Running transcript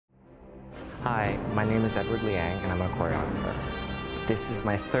Hi, my name is Edward Liang and I'm a choreographer. This is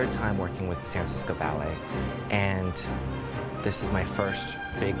my third time working with San Francisco Ballet, and this is my first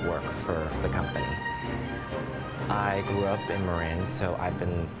big work for the company. I grew up in Marin, so I've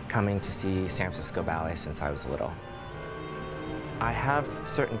been coming to see San Francisco Ballet since I was little. I have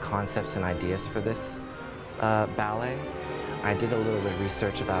certain concepts and ideas for this ballet. I did a little bit of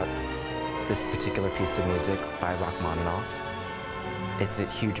research about this particular piece of music by Rachmaninov. It's a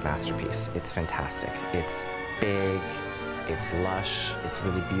huge masterpiece. It's fantastic. It's big, it's lush, it's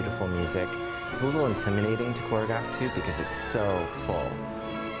really beautiful music. It's a little intimidating to choreograph too because it's so full.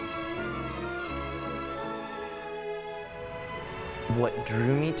 What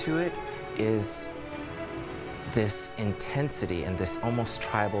drew me to it is this intensity and this almost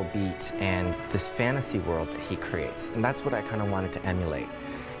tribal beat and this fantasy world that he creates. And that's what I kind of wanted to emulate.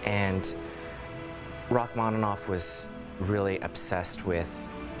 And Rachmaninov was really obsessed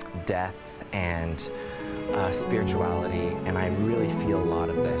with death and spirituality, and I really feel a lot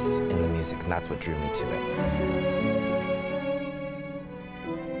of this in the music, and that's what drew me to it.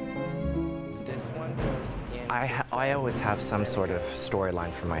 This one goes in. I always have some sort of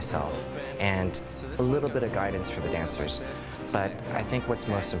storyline for myself and a little bit of guidance for the dancers, but I think what's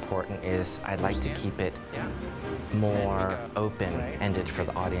most important is I'd like to keep it more open-ended for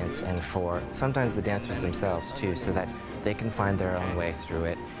the audience and for sometimes the dancers themselves too, so that they can find their own way through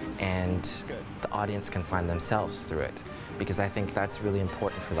it and the audience can find themselves through it. Because I think that's really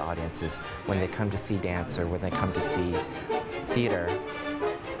important for the audiences when they come to see dance or when they come to see theater.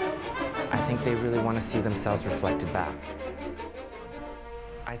 I think they really want to see themselves reflected back.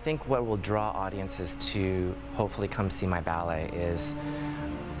 I think what will draw audiences to hopefully come see my ballet is,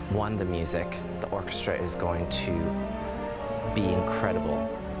 one, the music. The orchestra is going to be incredible.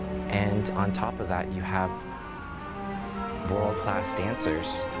 And on top of that, you have world-class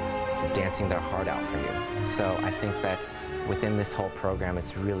dancers dancing their heart out for you. So I think that within this whole program,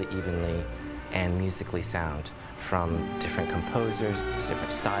 it's really evenly and musically sound, from different composers to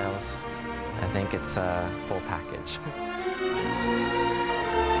different styles. I think it's a full package.